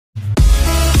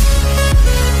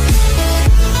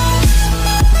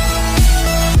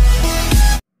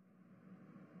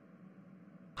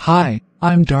Hi,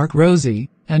 I'm Dark Rosie,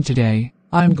 and today,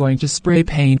 I'm going to spray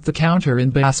paint the counter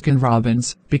in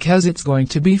Baskin-Robbins, because it's going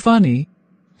to be funny.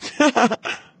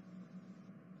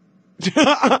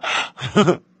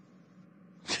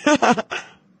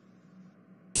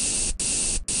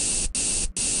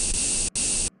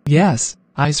 Yes,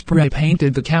 I spray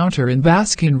painted the counter in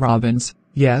Baskin-Robbins.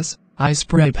 Yes, I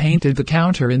spray painted the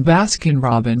counter in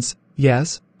Baskin-Robbins.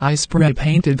 Yes, I spray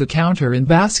painted the counter in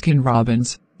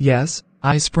Baskin-Robbins. Yes,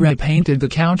 I spray painted the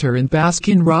counter in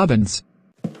Baskin-Robbins.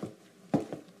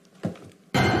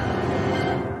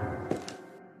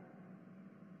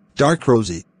 Dark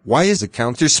Rosie, why is the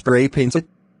counter spray painted?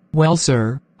 Well,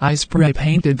 sir, I spray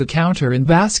painted the counter in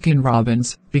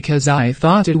Baskin-Robbins because I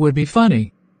thought it would be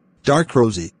funny. Dark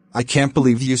Rosie, I can't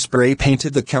believe you spray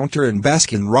painted the counter in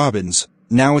Baskin-Robbins.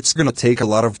 Now it's gonna take a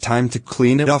lot of time to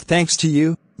clean it off thanks to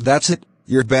you. That's it.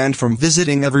 You're banned from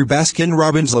visiting every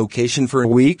Baskin-Robbins location for a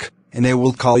week, and I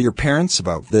will call your parents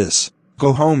about this.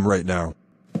 Go home right now.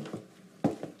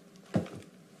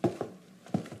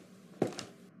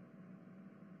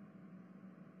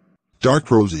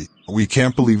 Dark Rosie, we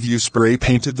can't believe you spray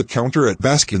painted the counter at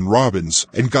Baskin-Robbins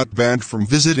and got banned from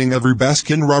visiting every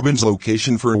Baskin-Robbins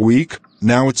location for a week.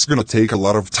 Now it's gonna take a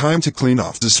lot of time to clean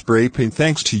off the spray paint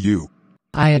thanks to you.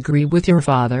 I agree with your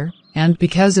father, and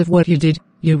because of what you did,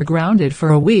 you were grounded for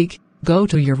a week. Go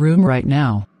to your room right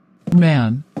now.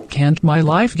 Man, can't my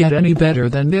life get any better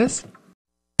than this?